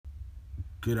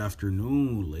Good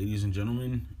afternoon, ladies and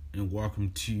gentlemen, and welcome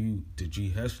to the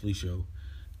G. Hesley Show.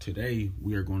 Today,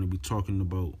 we are going to be talking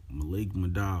about Malik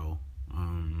McDowell.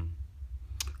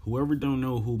 Whoever don't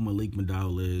know who Malik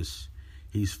McDowell is,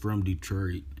 he's from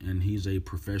Detroit, and he's a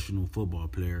professional football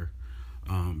player.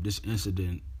 This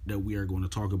incident that we are going to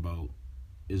talk about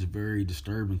is very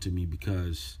disturbing to me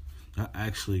because I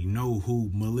actually know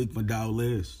who Malik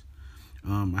McDowell is.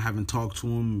 I haven't talked to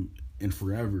him in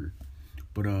forever,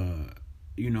 but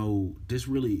this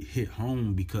really hit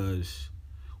home because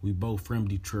we both from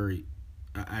Detroit.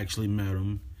 I actually met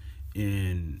him,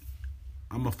 and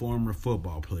I'm a former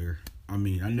football player. I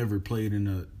mean, I never played in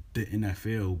the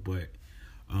NFL, but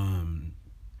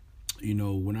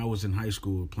when I was in high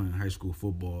school playing high school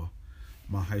football,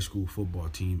 my high school football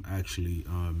team actually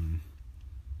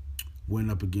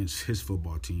went up against his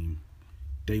football team.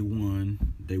 They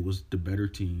won. They was the better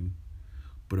team.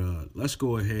 But let's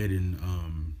go ahead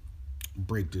and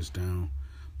break this down.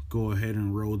 Go ahead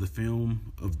and roll the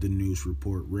film of the news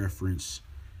report reference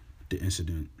the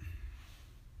incident.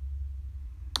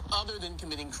 Other than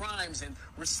committing crimes and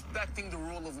respecting the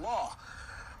rule of law.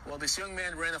 Well, this young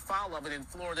man ran afoul of it in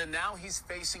Florida. Now he's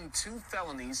facing 2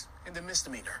 felonies and a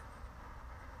misdemeanor.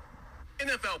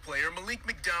 NFL player Malik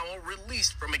McDowell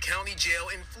released from a county jail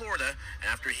in Florida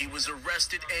after he was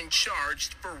arrested and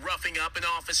charged for roughing up an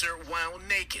officer while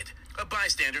naked. A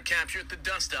bystander captured the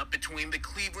dust-up between the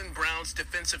Cleveland Browns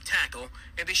defensive tackle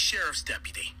and a sheriff's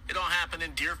deputy. It all happened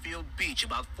in Deerfield Beach,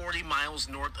 about 40 miles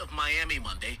north of Miami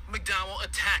Monday. McDowell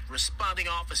attacked responding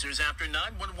officers after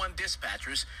 911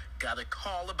 dispatchers got a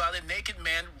call about a naked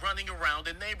man running around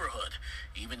a neighborhood,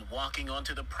 even walking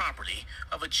onto the property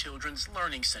of a children's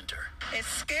learning center. It's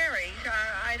scary.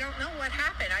 I don't know what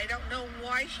happened. I don't know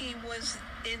why he was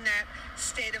in that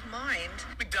state of mind.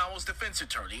 McDowell's defense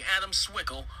attorney, Adam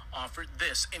Swickle, offered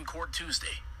this in court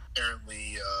Tuesday.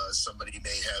 Apparently, somebody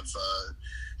may have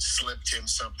slipped him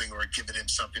something or given him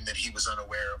something that he was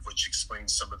unaware of, which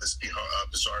explains some of this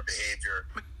bizarre behavior.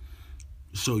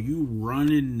 So you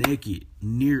running naked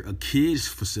near a kid's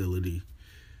facility.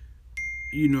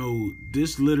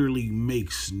 This literally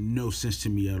makes no sense to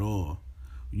me at all.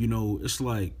 It's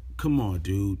like, come on,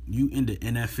 dude. You in the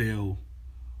NFL.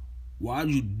 Why are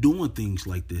you doing things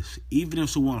like this? Even if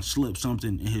someone slipped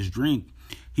something in his drink,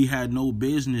 he had no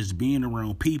business being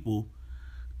around people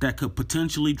that could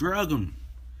potentially drug him.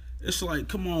 It's like,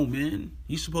 come on, man.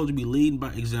 You're supposed to be leading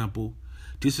by example.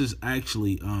 This is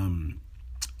actually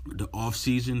the off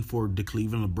season for the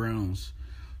Cleveland Browns.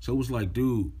 So it was like,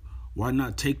 dude, why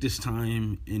not take this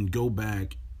time and go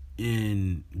back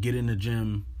and get in the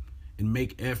gym and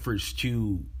make efforts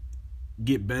to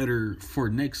get better for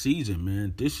next season,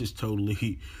 man? This is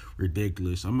totally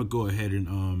ridiculous. I'm going to go ahead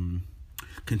and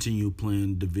continue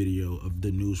playing the video of the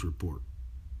news report.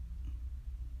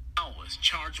 Was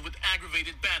charged with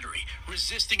aggravated battery,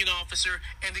 resisting an officer,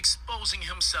 and exposing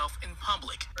himself in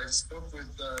public. I spoke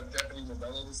with Deputy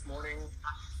Novello this morning.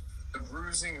 The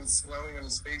bruising and swelling on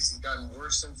his face has gotten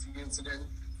worse since the incident.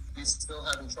 He's still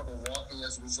having trouble walking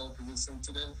as a result of this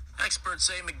incident. Experts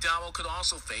say McDowell could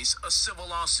also face a civil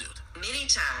lawsuit. Many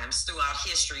times throughout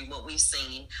history, what we've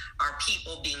seen are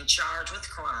people being charged with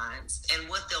crimes, and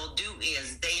what they'll do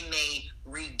is they may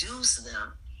reduce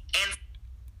them. And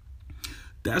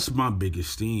that's my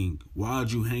biggest thing. Why are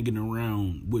you hanging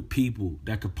around with people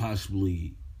that could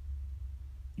possibly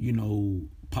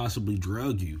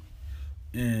drug you?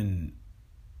 And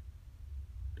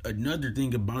another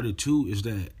thing about it, too, is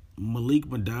that Malik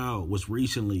McDowell was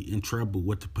recently in trouble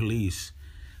with the police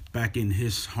back in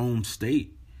his home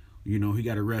state. He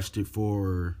got arrested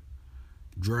for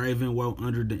driving while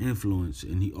under the influence,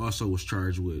 and he also was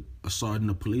charged with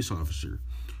assaulting a police officer.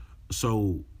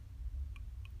 So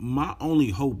my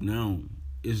only hope now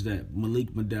is that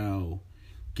Malik McDowell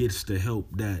gets the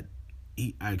help that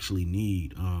he actually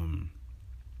need.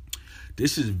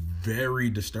 This is very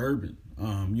disturbing.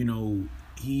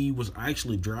 He was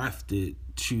actually drafted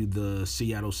to the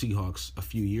Seattle Seahawks a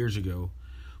few years ago.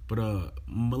 But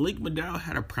Malik McDowell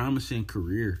had a promising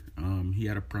career. He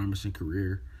had a promising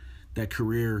career. That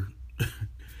career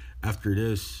after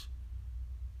this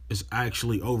is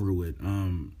actually over with.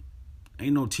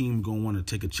 Ain't no team going to want to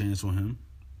take a chance on him.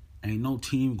 Ain't no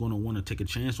team going to want to take a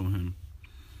chance on him.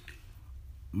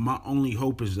 My only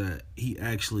hope is that he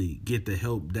actually get the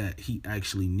help that he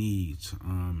actually needs.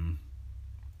 I'm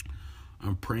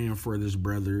praying for this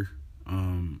brother.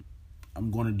 I'm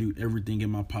going to do everything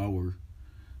in my power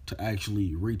to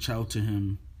actually reach out to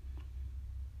him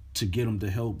to get him the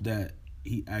help that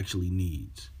he actually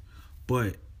needs.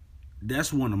 But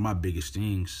that's one of my biggest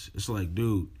things. It's like,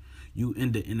 dude, you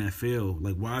in the NFL.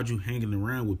 Like, why are you hanging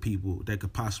around with people that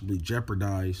could possibly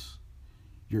jeopardize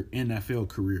your NFL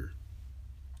career?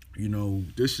 You know,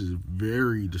 this is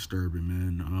very disturbing,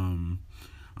 man.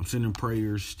 I'm sending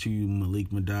prayers to Malik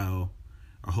McDowell.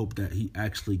 I hope that he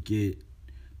actually get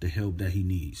the help that he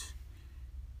needs.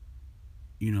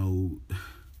 You know,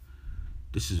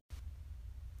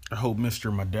 I hope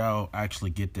Mr. McDowell actually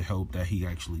get the help that he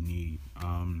actually need.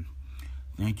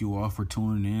 Thank you all for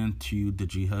tuning in to the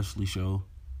G. Huxley Show.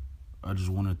 I just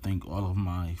want to thank all of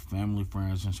my family,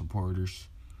 friends, and supporters.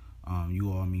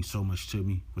 You all mean so much to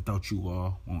me. Without you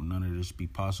all, won't none of this be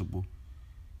possible.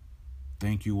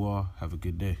 Thank you all. Have a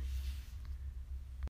good day.